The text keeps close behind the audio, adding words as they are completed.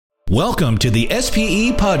Welcome to the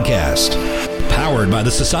SPE podcast, powered by the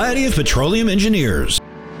Society of Petroleum Engineers.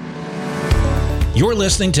 You're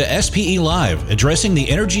listening to SPE Live, addressing the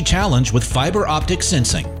energy challenge with fiber-optic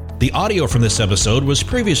sensing. The audio from this episode was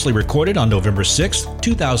previously recorded on November 6,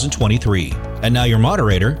 2023. And now your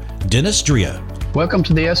moderator, Dennis Drea. Welcome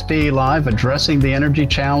to the SPE Live, addressing the energy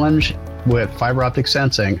challenge with fiber-optic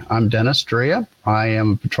sensing. I'm Dennis Drea. I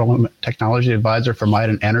am a petroleum technology advisor for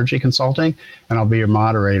Midan Energy Consulting, and I'll be your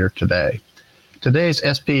moderator today. Today's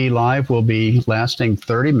SPE Live will be lasting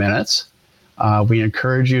 30 minutes. We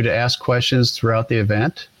encourage you to ask questions throughout the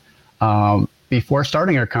event. Before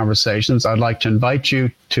starting our conversations, I'd like to invite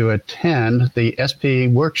you to attend the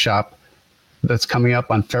SPE workshop that's coming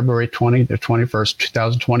up on February 20 to 21st,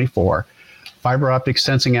 2024. Fiber-optic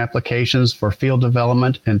sensing applications for field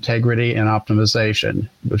development, integrity, and optimization,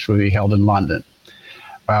 which will be held in London.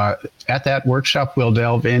 At that workshop, we'll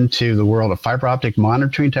delve into the world of fiber-optic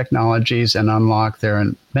monitoring technologies and unlock their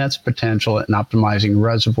immense potential in optimizing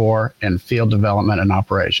reservoir and field development and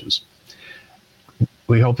operations.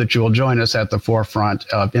 We hope that you will join us at the forefront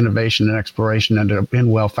of innovation and exploration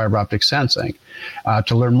in well fiber-optic sensing.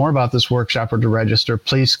 To learn more about this workshop or to register,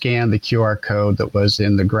 please scan the QR code that was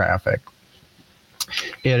in the graphic.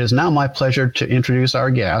 It is now my pleasure to introduce our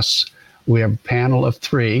guests. We have a panel of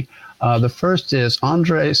three. The first is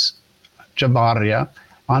Andres Javarria.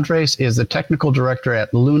 Andres is the technical director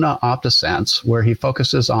at Luna OptiSense, where he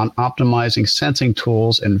focuses on optimizing sensing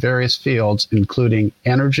tools in various fields, including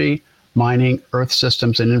energy, mining, earth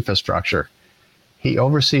systems, and infrastructure. He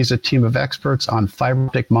oversees a team of experts on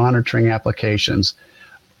fiber-optic monitoring applications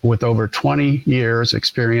with over 20 years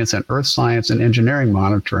experience in earth science and engineering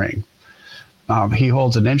monitoring. He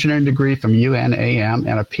holds an engineering degree from UNAM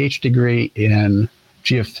and a PhD degree in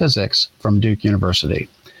geophysics from Duke University.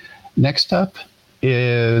 Next up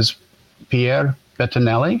is Pierre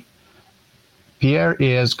Bettinelli. Pierre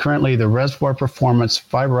is currently the Reservoir Performance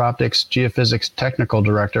Fiber Optics Geophysics Technical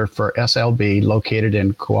Director for SLB, located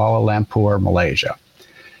in Kuala Lumpur, Malaysia.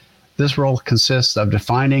 This role consists of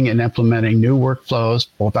defining and implementing new workflows,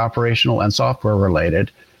 both operational and software related,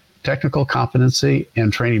 technical competency,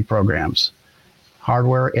 and training programs,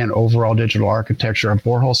 hardware and overall digital architecture of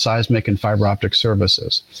borehole seismic and fiber optic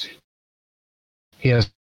services. He has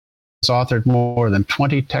authored more than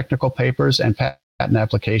 20 technical papers and patent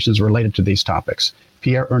applications related to these topics.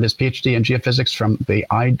 Pierre earned his PhD in geophysics from the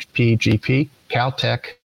IPGP, Caltech,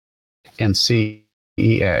 and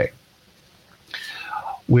CEA.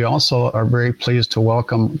 We also are very pleased to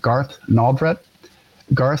welcome Garth Naldrett.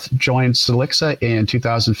 Garth joined Silixa in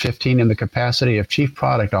 2015 in the capacity of Chief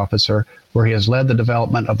Product Officer, where he has led the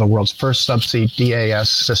development of the world's first subsea DAS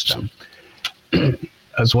system,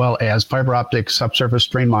 as well as fiber optic subsurface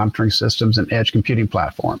strain monitoring systems and edge computing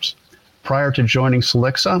platforms. Prior to joining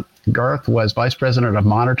Silixa, Garth was Vice President of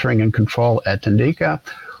Monitoring and Control at Tendika,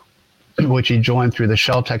 which he joined through the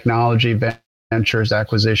Shell Technology Ventures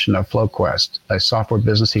acquisition of FlowQuest, a software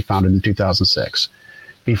business he founded in 2006.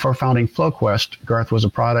 Before founding FlowQuest, Garth was a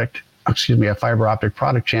fiber optic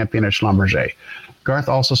product champion at Schlumberger. Garth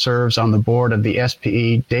also serves on the board of the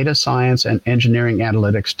SPE Data Science and Engineering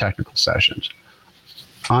Analytics Technical Sessions.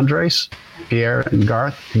 Andres, Pierre, and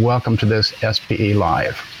Garth, welcome to this SPE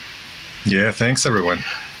Live. Yeah, thanks everyone.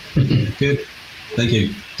 Good. Thank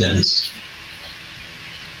you, Dennis.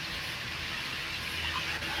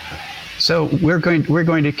 So we're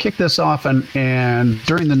going to kick this off, and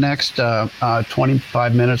during the next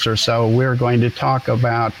 25 minutes or so, we're going to talk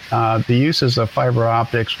about the uses of fiber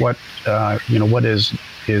optics, what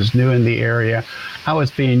is new in the area, how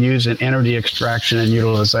it's being used in energy extraction and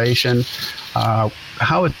utilization,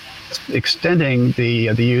 how it's extending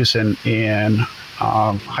the use in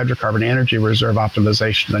hydrocarbon energy reserve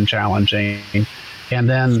optimization and challenging, and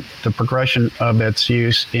then the progression of its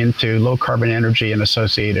use into low carbon energy and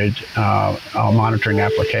associated monitoring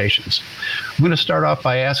applications. I'm going to start off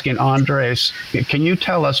by asking Andres, can you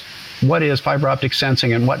tell us what is fiber optic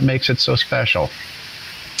sensing and what makes it so special?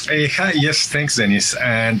 Hi, yes, thanks, Dennis.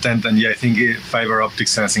 And yeah, I think fiber optic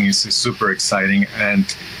sensing is super exciting,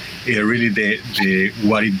 and really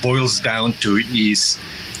what it boils down to is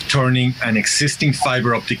turning an existing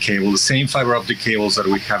fiber optic cable, the same fiber optic cables that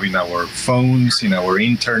we have in our phones, in our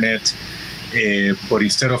internet, but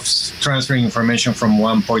instead of transferring information from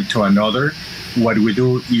one point to another, what we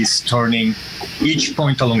do is turning each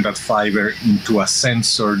point along that fiber into a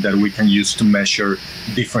sensor that we can use to measure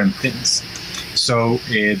different things. So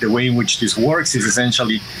the way in which this works is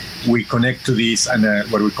essentially we connect to this and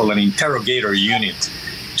what we call an interrogator unit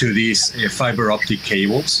to these fiber optic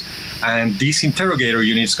cables. And this interrogator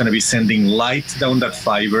unit is going to be sending light down that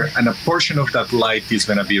fiber, and a portion of that light is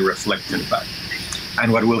going to be reflected back.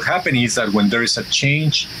 And what will happen is that when there is a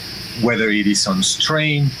change, whether it is on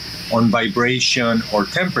strain, on vibration, or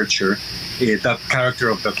temperature, that character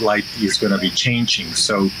of that light is going to be changing.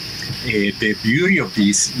 So the beauty of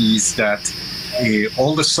this is that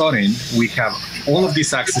all of a sudden we have all of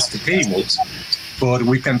this access to cables, but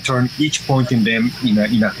we can turn each point in them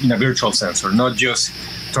in a virtual sensor, not just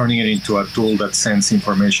turning it into a tool that sends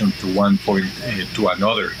information to one point to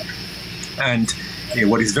another. And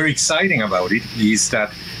what is very exciting about it is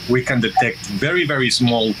that we can detect very, very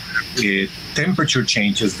small temperature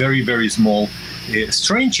changes, very, very small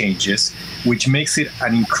strain changes, which makes it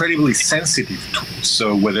an incredibly sensitive tool.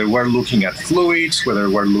 So whether we're looking at fluids, whether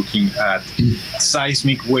we're looking at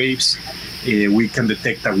seismic waves, we can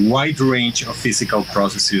detect a wide range of physical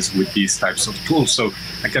processes with these types of tools. So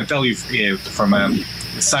I can tell you from a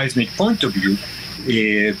seismic point of view,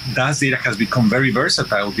 DAS data has become very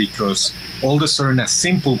versatile because all of a sudden a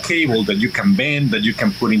simple cable that you can bend, that you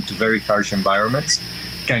can put into very harsh environments,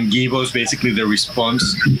 can give us basically the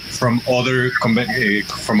response from other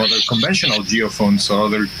conventional geophones or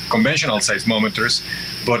other conventional seismometers,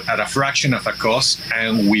 but at a fraction of a cost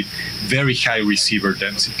and with very high receiver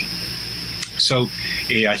density. So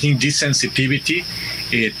I think this sensitivity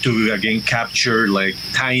to again capture like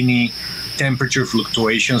tiny temperature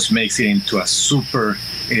fluctuations makes it into a super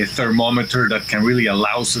thermometer that can really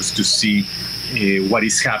allows us to see what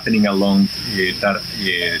is happening along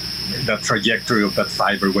that trajectory of that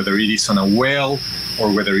fiber, whether it is on a well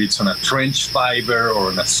or whether it's on a trench fiber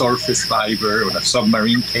or on a surface fiber or on a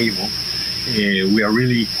submarine cable. We are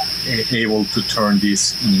really able to turn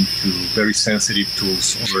this into very sensitive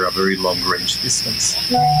tools over a very long range distance.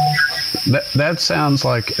 That sounds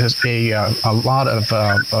like a lot of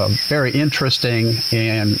very interesting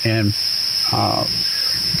and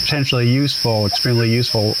potentially useful, extremely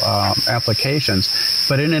useful applications.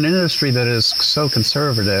 But in an industry that is so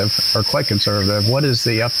conservative or quite conservative, what is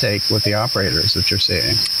the uptake with the operators that you're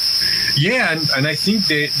seeing? Yeah, and I think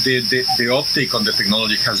the uptake on the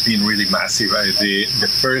technology has been really massive. The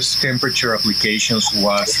first temperature applications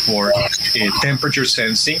was for temperature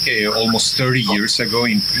sensing almost 30 years ago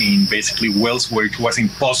in basically wells where it was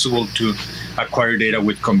impossible to acquire data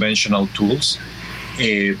with conventional tools.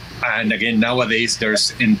 And again, nowadays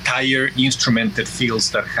there's entire instrumented fields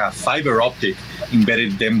that have fiber optic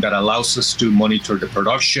embedded in them that allows us to monitor the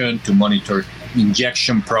production, to monitor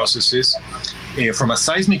injection processes. From a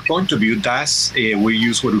seismic point of view, DAS, we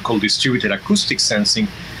use what we call distributed acoustic sensing,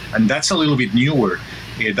 and that's a little bit newer.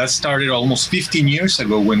 That started almost 15 years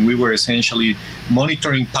ago when we were essentially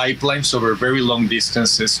monitoring pipelines over very long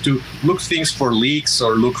distances to look things for leaks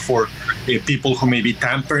or look for people who may be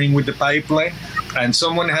tampering with the pipeline. And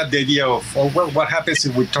someone had the idea of, what happens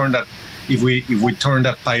if we turn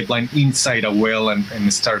that pipeline inside a well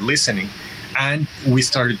and start listening? And we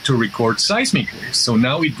started to record seismic waves. So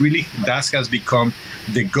now DAS has become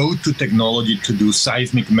the go-to technology to do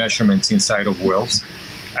seismic measurements inside of wells.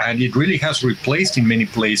 And it really has replaced in many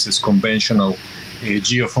places conventional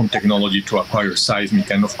geophone technology to acquire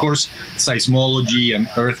seismic. And of course, seismology and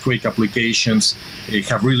earthquake applications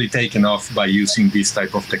have really taken off by using this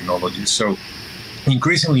type of technology. So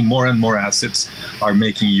increasingly more and more assets are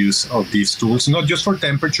making use of these tools, not just for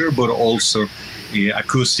temperature, but also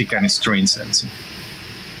acoustic and strain sensing.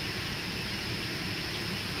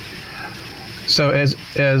 So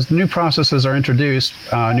as new processes are introduced,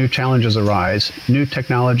 new challenges arise. New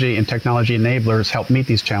technology and technology enablers help meet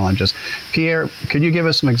these challenges. Pierre, could you give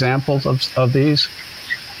us some examples of these?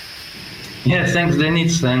 Yes, thanks,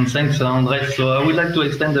 Dennis, and thanks, Andres. So I would like to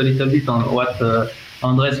extend a little bit on what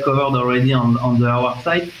Andres covered already on our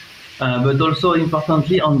side, but also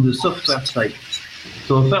importantly on the software side.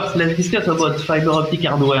 So first, let's discuss about fiber optic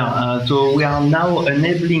hardware. So we are now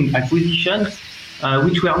enabling acquisitions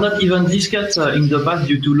which were not even discussed in the past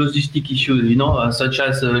due to logistic issues, such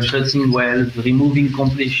as shutting wells, removing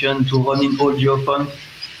completion to running all geophones.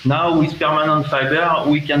 Now with permanent fiber,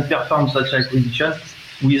 we can perform such acquisitions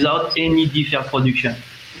without any deferred production.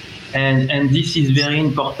 And this is very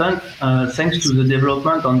important thanks to the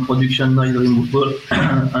development on production noise removal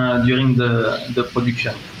during the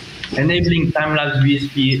production. Enabling time-lapse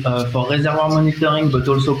VSP for reservoir monitoring, but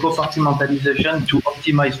also compartmentalization to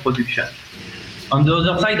optimize production. On the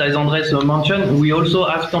other side, as Andres mentioned, we also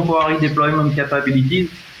have temporary deployment capabilities,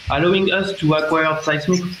 allowing us to acquire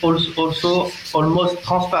seismic also almost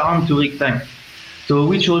transparent to rig time. So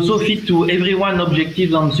which also fit to everyone's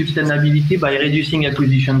objectives on sustainability by reducing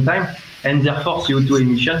acquisition time and therefore CO2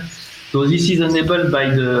 emissions. So this is enabled by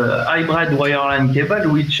the hybrid wireline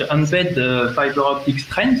cable, which embed the fiber optic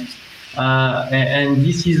strength. And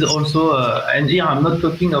this is also, and here I'm not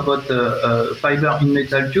talking about fiber in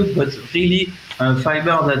metal tube, but really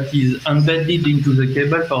fiber that is embedded into the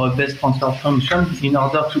cable for a best transfer function in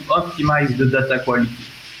order to optimize the data quality.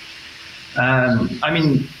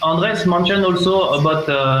 Andres mentioned also about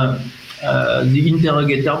the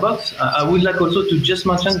interrogator box. I would like also to just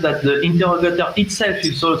mention that the interrogator itself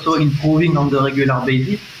is also improving on the regular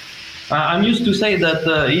basis. I'm used to say that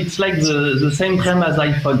it's like the same trend as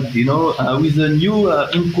iPhone, with a new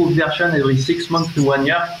improved version every 6 months to 1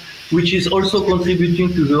 year, which is also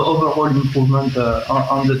contributing to the overall improvement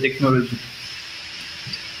on the technology.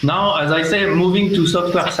 Now, as I say, moving to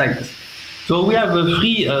software side. So we have a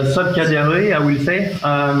three subcategory, I will say,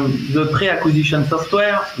 the pre-acquisition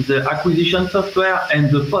software, the acquisition software,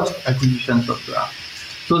 and the post-acquisition software.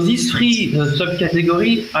 So these three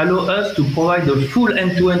subcategories allow us to provide a full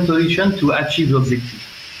end-to-end solution to achieve the objective.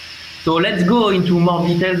 So let's go into more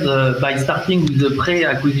details by starting with the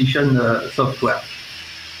pre-acquisition software.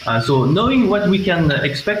 So knowing what we can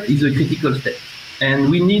expect is a critical step.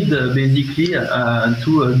 And we need basically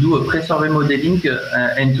to do a pre-survey modeling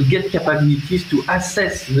and to get capabilities to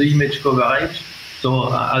assess the image coverage.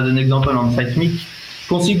 So as an example on seismic,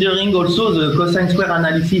 considering also the cosine square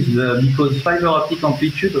analysis because fiber optic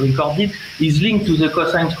amplitude recorded is linked to the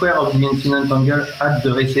cosine square of the incident angle at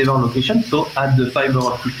the receiver location, so at the fiber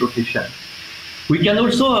optic location. We can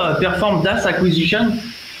also perform DAS acquisition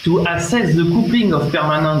to assess the coupling of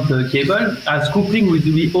permanent cable, as coupling will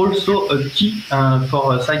be also a key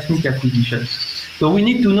for seismic acquisition. So we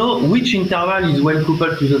need to know which interval is well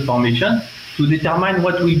coupled to the formation to determine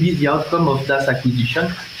what will be the outcome of DAS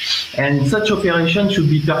acquisition. And such operation should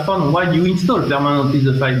be performed while you install permanently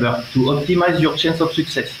the fiber to optimize your chance of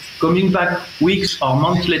success. Coming back weeks or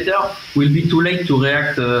months later will be too late to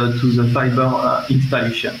react to the fiber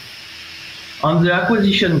installation. On the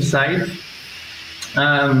acquisition side,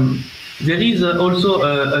 there is also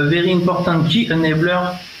a very important key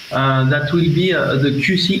enabler that will be the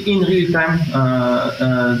QC in real time,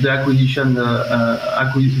 the acquisition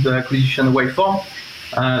waveform.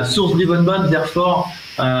 Source-driven mode, therefore,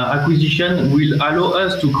 acquisition will allow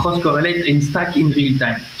us to cross-correlate and stack in real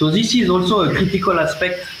time. So this is also a critical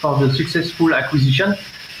aspect for the successful acquisition,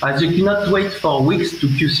 as you cannot wait for weeks to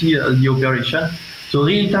QC the operation. So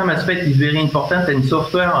real-time aspect is very important, and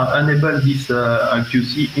software enables this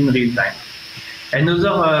QC in real time.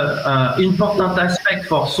 Another important aspect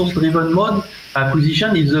for source-driven mode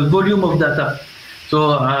acquisition is the volume of data.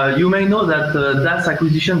 So you may know that DAS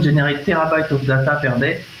acquisition generates terabytes of data per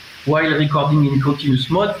day while recording in continuous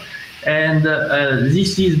mode. And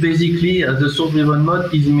this is basically the source-driven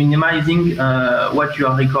mode is minimizing what you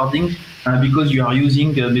are recording because you are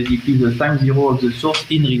using basically the time zero of the source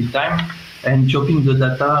in real time and chopping the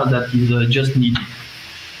data that is just needed.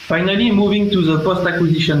 Finally, moving to the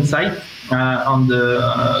post-acquisition side on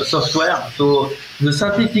the software. So the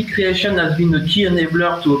synthetic creation has been a key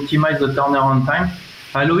enabler to optimize the turnaround time,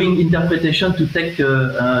 allowing interpretation to take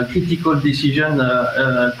a critical decision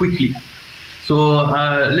quickly. So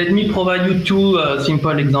let me provide you two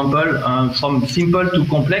simple examples from simple to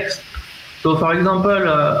complex. So for example,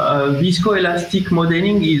 viscoelastic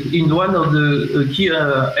modeling is in one of the key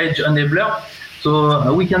edge enabler.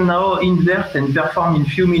 So we can now invert and perform in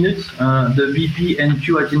few minutes the VP and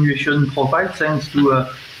Q attenuation profile thanks to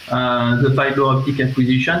the fiber optic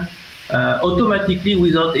acquisition automatically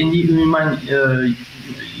without any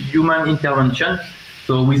human intervention.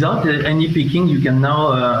 So without any picking, you can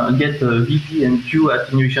now get a VP and Q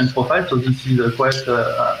attenuation profile. So this is quite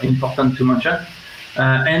important to mention.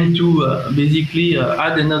 And to basically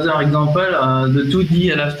add another example, the 2D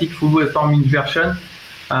elastic full waveform inversion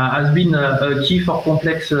has been a key for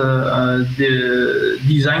complex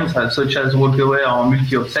designs such as walkaway or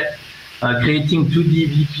multi-offset, creating 2D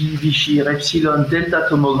VP, Vichy, epsilon, delta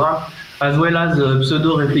tomogram, as well as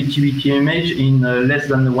pseudo-reflectivity image in less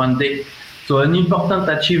than 1 day. So an important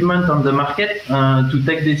achievement on the market to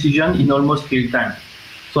take decision in almost real time.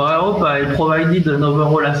 So I hope I provided an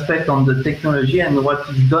overall aspect on the technology and what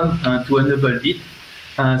is done to enable it.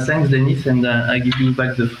 Thanks, Dennis, and I give you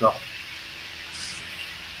back the floor.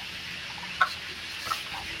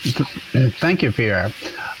 Thank you, Pierre.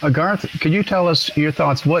 Garth, could you tell us your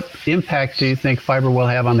thoughts? What impact do you think fiber will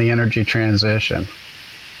have on the energy transition?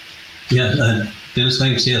 Yeah, Dennis,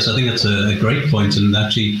 thanks. Yes, I think that's a great point, and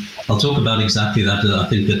actually, I'll talk about exactly that. I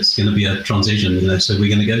think it's going to be a transition. So we're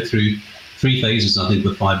going to go through 3 phases. I think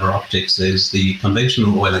with fiber optics, there's the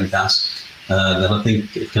conventional oil and gas that I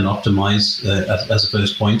think it can optimize as a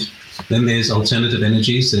first point. Then there's alternative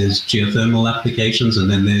energies, there's geothermal applications, and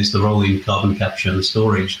then there's the role in carbon capture and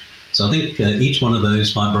storage. So I think each one of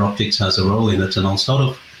those fiber optics has a role in it. And I'll start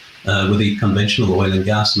off with the conventional oil and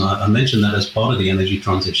gas. And I mentioned that as part of the energy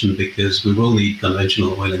transition because we will need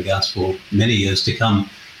conventional oil and gas for many years to come.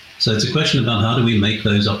 So it's a question about how do we make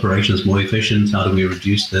those operations more efficient? How do we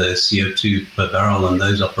reduce the CO2 per barrel on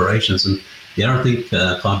those operations? And yeah, I think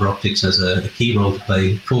fiber optics has a key role to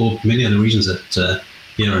play for many of the reasons that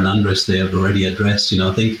Pierre and Andres they have already addressed.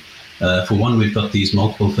 I think for one, we've got these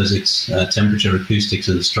multiple physics, temperature, acoustics,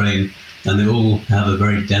 and strain, and they all have a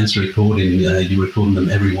very dense recording. You're recording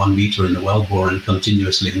them every 1 meter in the wellbore and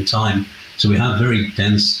continuously in time. So we have very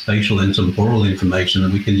dense spatial and temporal information,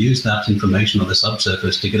 and we can use that information on the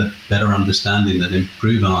subsurface to get a better understanding and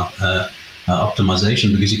improve our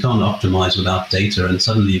optimization, because you can't optimize without data. And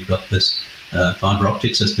suddenly you've got this fiber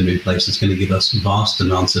optic system in place that's going to give us vast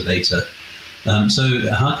amounts of data.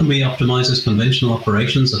 So how can we optimize this conventional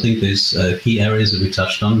operations? I think there's key areas that we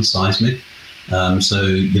touched on, seismic.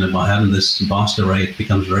 So by having this vast array, it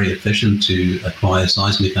becomes very efficient to acquire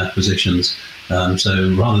seismic acquisitions.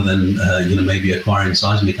 So rather than maybe acquiring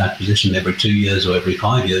seismic acquisition every 2 years or every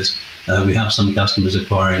 5 years, we have some customers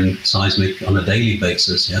acquiring seismic on a daily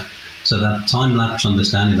basis. Yeah, so that time-lapse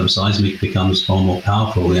understanding of seismic becomes far more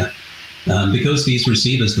powerful. Yeah, because these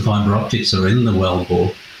receivers, the fiber optics, are in the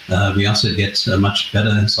wellbore. We also get a much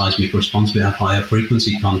better seismic response. We have higher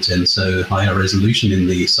frequency content, so higher resolution in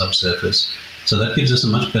the subsurface. So that gives us a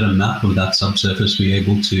much better map of that subsurface. We're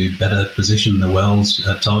able to better position the wells,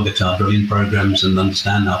 target our drilling programs, and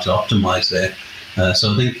understand how to optimize there.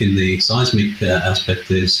 So I think in the seismic aspect,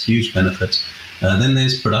 there's huge benefit. Then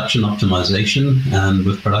there's production optimization, and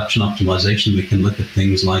with production optimization, we can look at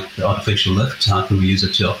things like artificial lift. How can we use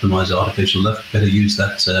it to optimize artificial lift? Better use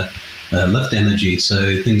that lift energy.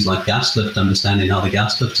 So things like gas lift, understanding how the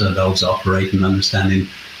gas lift valves operate and understanding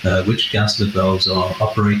which gas lift valves are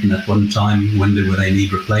operating at one time, when do they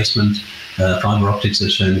need replacement. Fiber optics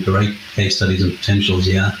has shown great case studies and potentials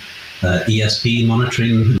here. ESP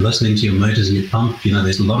monitoring, listening to your motors and your pump.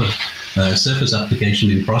 There's a lot of surface application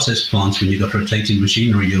in process plants. When you've got rotating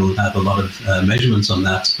machinery, you'll have a lot of measurements on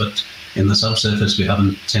that, but in the subsurface, we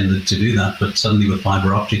haven't tended to do that. But suddenly with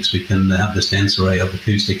fiber optics, we can have this dense array of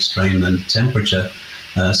acoustic, strain, and temperature.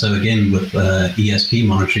 So again, with ESP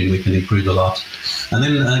monitoring, we can improve a lot. And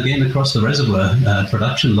then again, across the reservoir,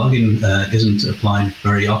 production logging isn't applied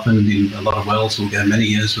very often. In a lot of wells will go many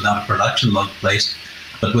years without a production log placed.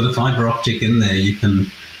 But with a fiber optic in there, you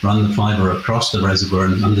can run the fiber across the reservoir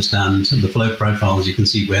and understand the flow profiles. You can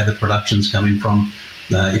see where the production's coming from.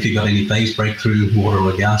 If you've got any phase breakthrough, water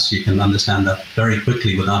or gas, you can understand that very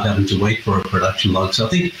quickly without having to wait for a production log. So I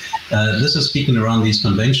think this is speaking around these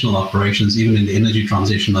conventional operations. Even in the energy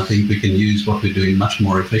transition, I think we can use what we're doing much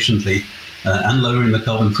more efficiently and lowering the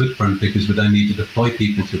carbon footprint, because we don't need to deploy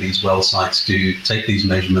people to these well sites to take these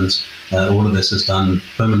measurements. All of this is done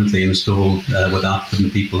permanently installed without putting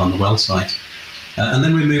people on the well site. And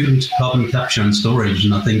then we move into carbon capture and storage,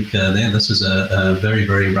 and I think this is a very,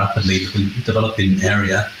 very rapidly developing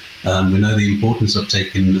area. We know the importance of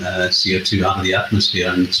taking CO2 out of the atmosphere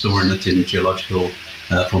and storing it in geological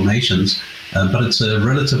formations, but it's a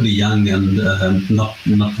relatively young and not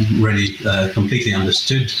really completely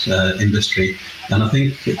understood industry. And I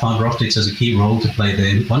think fiber optics has a key role to play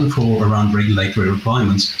there, one for around regulatory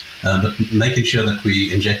requirements, but making sure that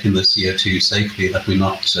we injecting the CO2 safely, that we're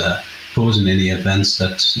not causing any events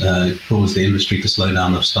that cause the industry to slow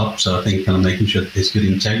down or stop. So I think kind of making sure that there's good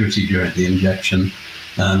integrity during the injection,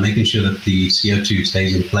 making sure that the CO2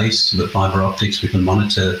 stays in place. With fiber optics, we can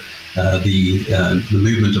monitor the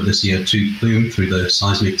movement of the CO2 plume through the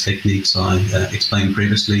seismic techniques I explained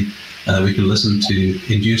previously. We can listen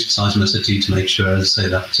to induced seismicity to make sure, as I say,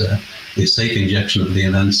 that there's safe injection of the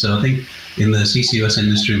event. So I think in the CCUS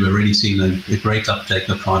industry, we're really seeing a great uptake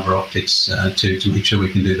of fiber optics to make sure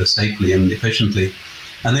we can do this safely and efficiently.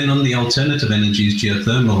 And then on the alternative energies,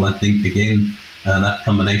 geothermal, I think, again, that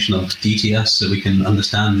combination of DTS, so we can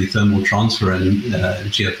understand the thermal transfer in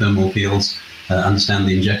geothermal fields, understand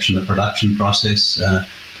the injection and production process.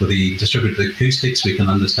 For the distributed acoustics, we can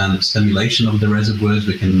understand the stimulation of the reservoirs.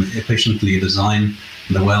 We can efficiently design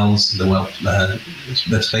the wells, the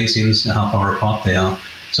spacings, how far apart they are.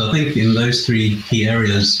 So I think in those three key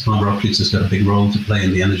areas, fiber optics has got a big role to play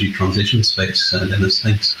in the energy transition space. Dennis,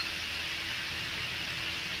 thanks.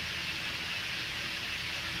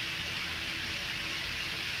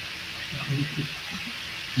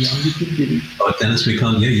 Oh, Dennis, we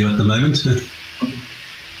can't hear you at the moment.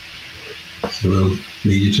 So we'll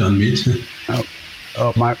need you to unmute.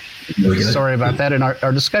 Sorry about that. In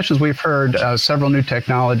our discussions, we've heard several new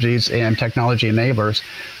technologies and technology enablers.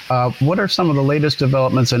 What are some of the latest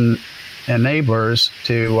developments and enablers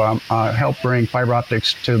to help bring fiber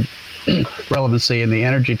optics to relevancy in the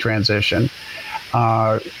energy transition?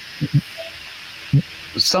 Will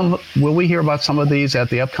we hear about some of these at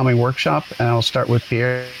the upcoming workshop? And I'll start with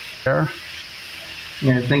Pierre.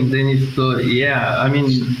 Yeah, thanks, Dennis. So, I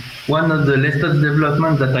mean, one of the latest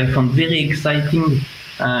developments that I found very exciting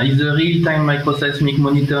is the real-time microseismic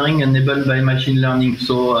monitoring enabled by machine learning.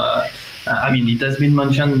 So, I mean, it has been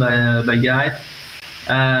mentioned by Gareth.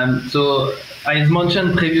 So, as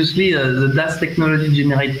mentioned previously, the DAS technology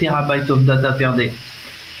generates terabytes of data per day.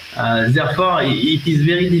 Therefore, it is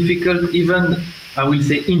very difficult, even, I will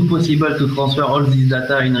say, impossible to transfer all this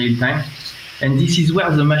data in real time. And this is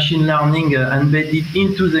where the machine learning embedded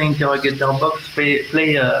into the interrogator box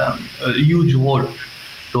play a huge role.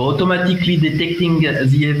 So automatically detecting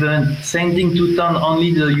the event, sending to town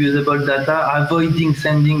only the usable data, avoiding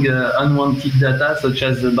sending unwanted data such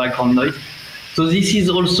as the background noise. So this is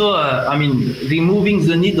also, removing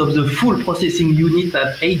the need of the full processing unit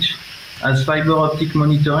at edge, as fiber optic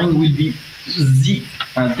monitoring will be the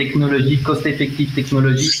technology, cost-effective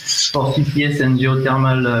technology for CCS and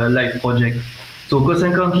geothermal live projects. So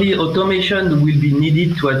consequently, automation will be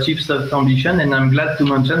needed to achieve such ambition, and I'm glad to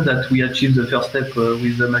mention that we achieved the first step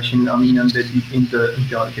with the machine learning embedded in the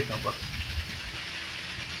interrogator box.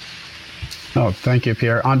 Oh, thank you,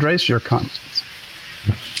 Pierre. Andres, your comments.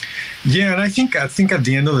 Yeah, and I think at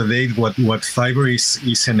the end of the day, what fiber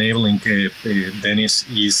is enabling, Dennis,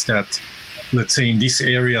 is that, let's say, in these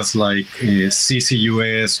areas like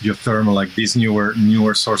CCUS, geothermal, like these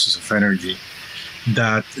newer sources of energy,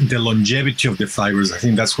 that the longevity of the fibers, I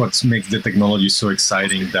think that's what makes the technology so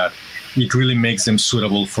exciting, that it really makes them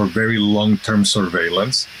suitable for very long-term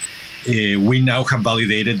surveillance. We now have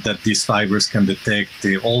validated that these fibers can detect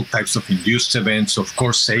all types of induced events. Of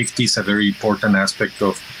course, safety is a very important aspect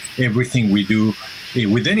of everything we do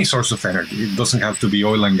with any source of energy. It doesn't have to be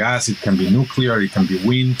oil and gas. It can be nuclear. It can be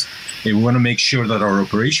wind. We want to make sure that our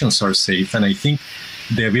operations are safe. And I think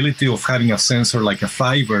the ability of having a sensor like a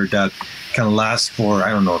fiber that can last for,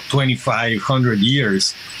 2,500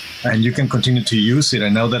 years, and you can continue to use it.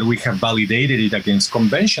 And now that we have validated it against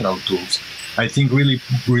conventional tools, I think really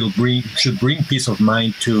should bring peace of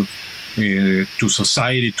mind to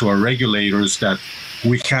society, to our regulators, that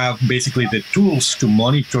we have basically the tools to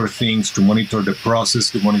monitor things, to monitor the process,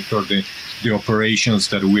 to monitor the operations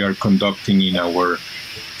that we are conducting in our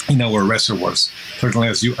reservoirs. Certainly,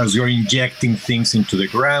 as you're injecting things into the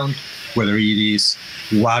ground, whether it is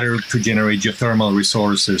water to generate geothermal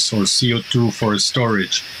resources or CO2 for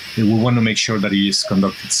storage, we want to make sure that it is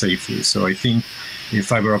conducted safely. So I think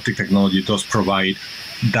fiber optic technology does provide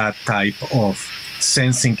that type of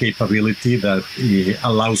sensing capability that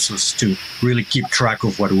allows us to really keep track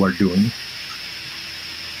of what we're doing.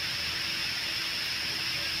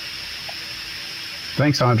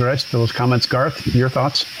 Thanks, Andres. Those comments. Garth, your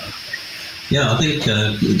thoughts? Yeah, I think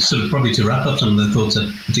sort of probably to wrap up some of the thoughts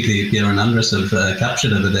that particularly Pierre and Andres have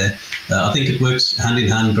captured over there, I think it works hand in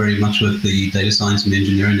hand very much with the data science and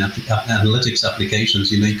engineering analytics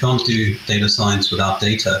applications. You can't do data science without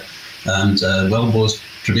data, and wellbores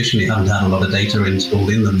traditionally haven't had a lot of data installed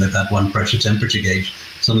in them. They've had one pressure temperature gauge.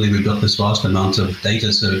 Suddenly we've got this vast amount of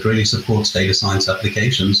data, so it really supports data science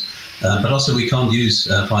applications. But also we can't use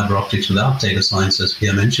fiber optics without data science, as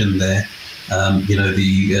Pierre mentioned there.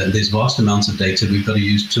 There's vast amounts of data. We've got to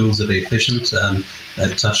use tools that are efficient.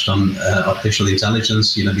 Touched on artificial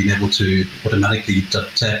intelligence, being able to automatically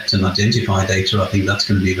detect and identify data. I think that's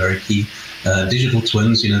going to be very key. Digital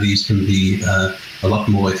twins, these can be a lot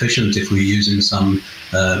more efficient if we're using some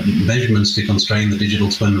measurements to constrain the digital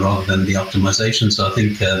twin rather than the optimization. So I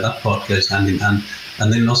think that part goes hand in hand.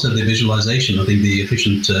 And then also the visualization. I think the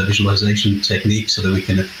efficient visualization technique so that we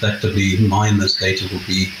can effectively mine this data will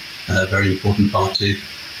be a very important part too.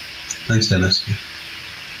 Thanks, Dennis.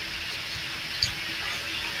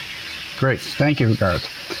 Great. Thank you, Gareth.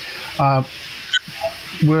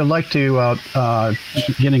 We'd like to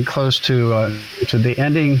getting close to the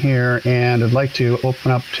ending here, and I'd like to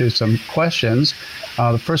open up to some questions.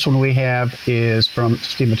 The first one we have is from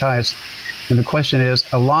Steve Matthias, and the question is: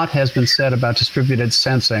 a lot has been said about distributed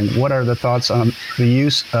sensing. What are the thoughts on the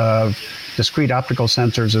use of discrete optical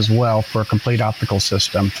sensors as well for a complete optical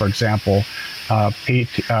system? For example,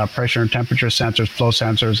 pressure and temperature sensors, flow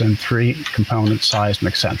sensors, and 3-component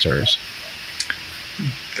seismic sensors.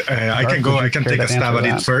 I can take a stab at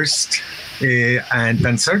it first.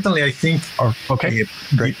 And certainly I think okay,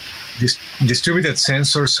 great. distributed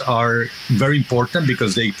sensors are very important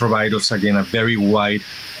because they provide us, again, a very wide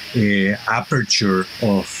aperture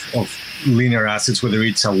of linear assets, whether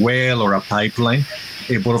it's a well or a pipeline.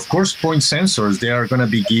 But of course, point sensors, they are going to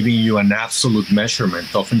be giving you an absolute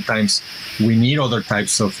measurement. Oftentimes, we need other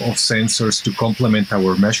types of sensors to complement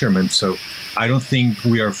our measurement. So I don't think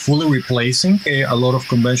we are fully replacing a lot of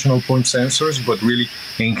conventional point sensors, but really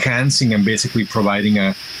enhancing and basically providing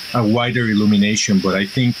a wider illumination. But I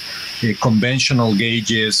think conventional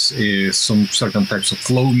gauges, some certain types of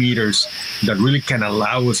flow meters that really can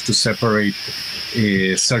allow us to separate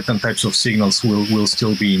certain types of signals will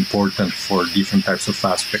still be important for different types of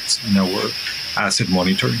aspects in our asset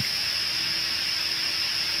monitoring.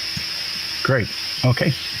 Great.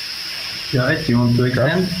 Okay. Gareth, you want to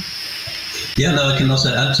extend? Yeah, no, I can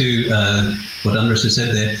also add to what Andres has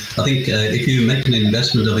said there. I think if you make an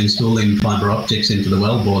investment of installing fiber optics into the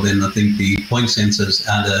wellbore, then I think the point sensors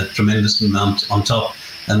add a tremendous amount on top.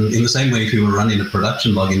 And in the same way, if you were running a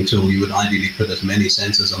production logging tool, you would ideally put as many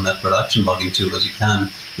sensors on that production logging tool as you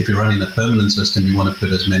can. If you're running a permanent system, you want to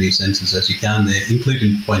put as many sensors as you can there,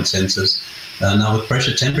 including point sensors. Now with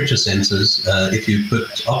pressure temperature sensors, if you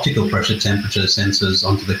put optical pressure temperature sensors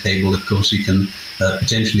onto the cable, of course you can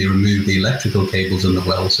potentially remove the electrical cables in the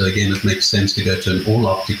well. So again, it makes sense to go to an all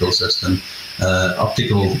optical system.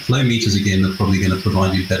 Optical flow meters, again, are probably going to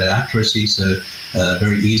provide you better accuracy. So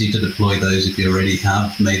very easy to deploy those if you already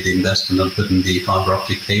have made the investment on putting the fiber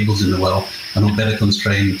optic cables in the well, and will better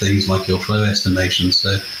constrain things like your flow estimation.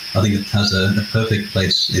 So I think it has a perfect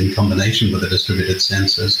place in combination with the distributed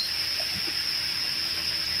sensors.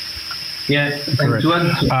 Yeah, and to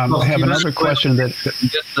add, I have another question that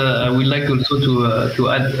just I would like also to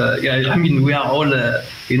add. I mean, we are all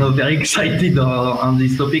very excited on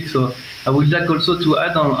this topic. So I would like also to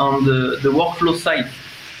add on the workflow side.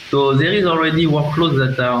 So there is already workflows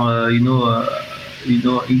that are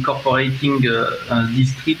incorporating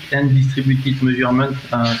discrete and distributed measurement.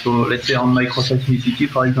 So let's say on microseismicity,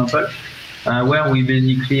 for example, where we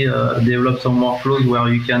basically develop some workflows where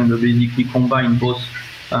you can basically combine both.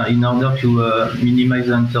 In order to minimize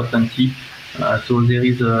the uncertainty. So there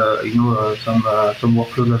is, some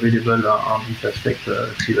workflows available on this aspect,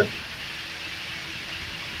 Steven.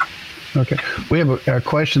 Okay. We have a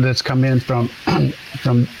question that's come in from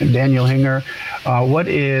Daniel Hinger. What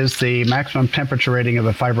is the maximum temperature rating of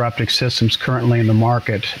the fiber optic systems currently in the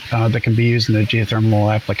market that can be used in the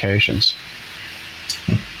geothermal applications?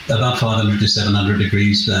 About 500 to 700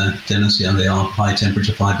 degrees, Dennis. Yeah, they are high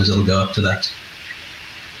temperature fibers that will go up to that.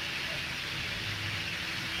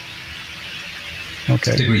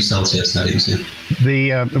 Okay. Degrees Celsius, that is.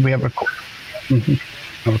 Yeah. We have a.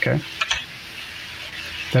 Okay.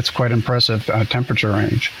 That's quite impressive temperature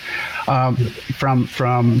range. From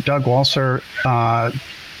Doug Walser,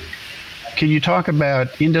 can you talk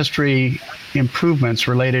about industry improvements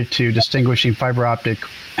related to distinguishing fiber optic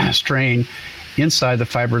strain inside the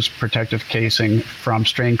fiber's protective casing from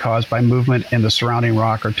strain caused by movement in the surrounding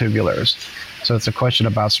rock or tubulars? So it's a question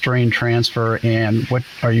about strain transfer and what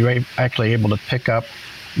are you actually able to pick up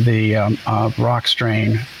the rock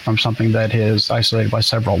strain from something that is isolated by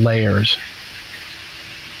several layers?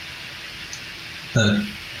 I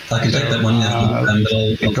can take that one, and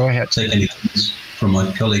I'll go ahead. Take any from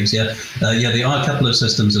my colleagues. There are a couple of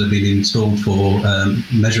systems that have been installed for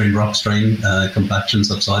measuring rock strain, compaction,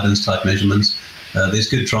 subsidence type measurements. There's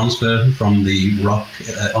good transfer from the rock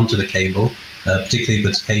onto the cable, particularly if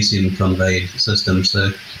it's casing conveyed systems.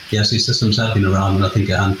 So yes, these systems have been around, and I think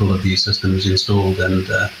a handful of these systems installed, and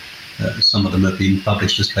some of them have been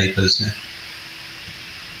published as papers.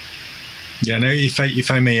 Yeah, now if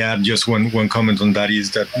I may add just one comment on that,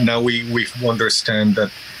 is that now we understand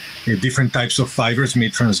that different types of fibers may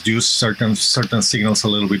transduce certain signals a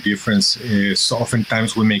little bit different. So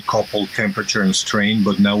oftentimes we may couple temperature and strain,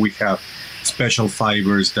 but now we have special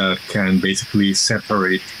fibers that can basically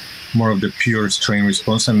separate more of the pure strain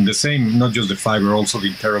response. And the same, not just the fiber, also the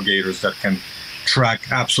interrogators that can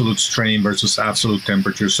track absolute strain versus absolute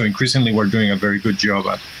temperature. So increasingly we're doing a very good job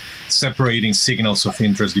at separating signals of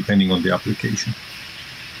interest depending on the application.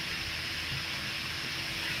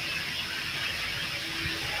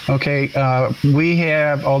 Okay,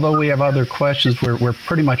 although we have other questions, we're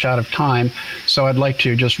pretty much out of time. So I'd like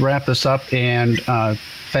to just wrap this up and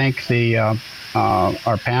thank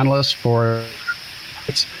our panelists for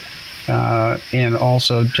and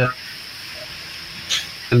also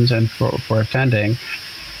and for attending.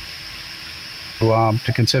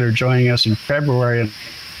 To consider joining us in February.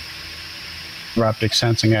 Fiber-optic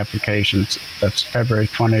sensing applications. That's February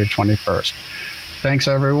 20 to 21st. Thanks,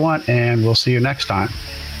 everyone, and we'll see you next time.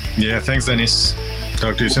 Yeah, thanks, Dennis.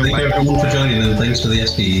 Talk to you soon. Thank you everyone for joining, and thanks for the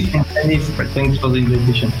SPE. Thanks for the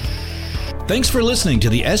invitation. Thanks for listening to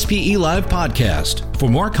the SPE Live podcast. For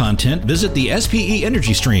more content, visit the SPE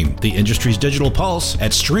Energy Stream, the industry's digital pulse,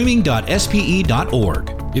 at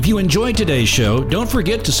streaming.spe.org. If you enjoyed today's show, don't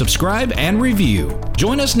forget to subscribe and review.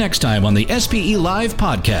 Join us next time on the SPE Live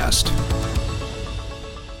podcast.